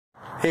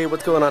Hey,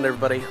 what's going on,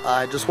 everybody?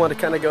 I just want to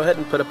kind of go ahead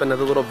and put up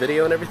another little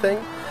video and everything.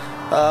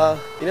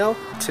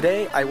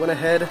 Today I went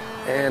ahead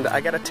and I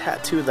got a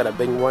tattoo that I've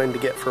been wanting to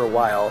get for a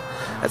while.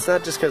 It's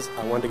not just because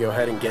I wanted to go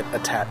ahead and get a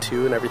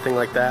tattoo and everything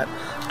like that.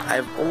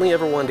 I've only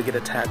ever wanted to get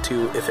a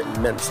tattoo if it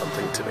meant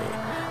something to me.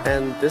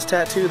 And this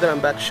tattoo that I'm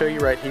about to show you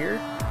right here,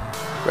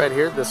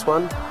 this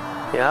one,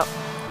 yeah,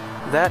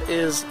 that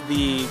is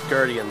the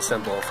Guardian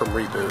symbol from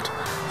Reboot.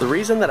 The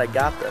reason that I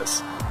got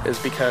this is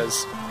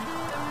because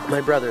my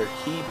brother,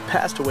 he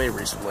passed away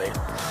recently,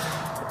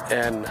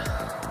 and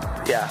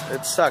yeah,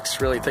 it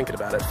sucks really thinking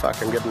about it. Fuck,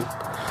 I'm getting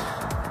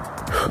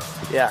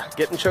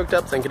choked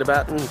up thinking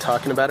about it and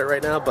talking about it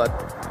right now, but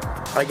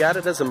I got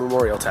it as a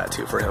memorial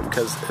tattoo for him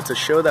because it's a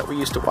show that we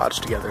used to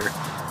watch together.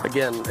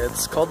 Again,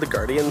 it's called the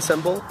Guardian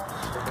symbol,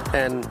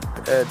 and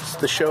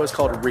the show is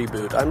called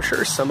Reboot. I'm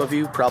sure some of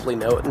you probably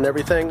know it and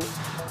everything.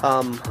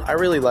 I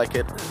really like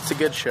it. It's a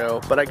good show,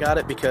 but I got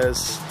it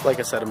because, like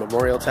I said, a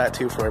memorial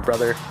tattoo for my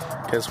brother.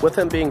 Because with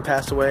him being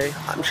passed away,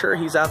 I'm sure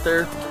he's out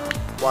there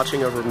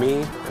watching over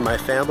me and my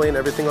family and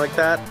everything like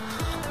that.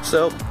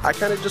 So I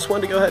kind of just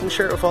wanted to go ahead and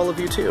share it with all of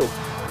you too.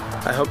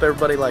 I hope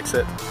everybody likes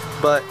it.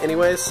 But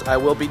anyways, I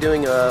will be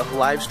doing a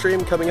live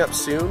stream coming up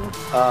soon,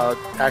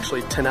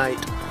 actually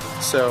tonight.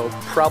 So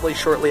probably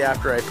shortly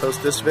after I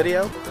post this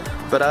video.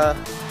 But I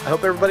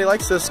hope everybody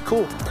likes this.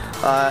 Cool.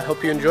 I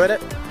hope you enjoyed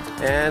it,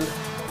 and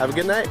have a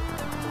good night.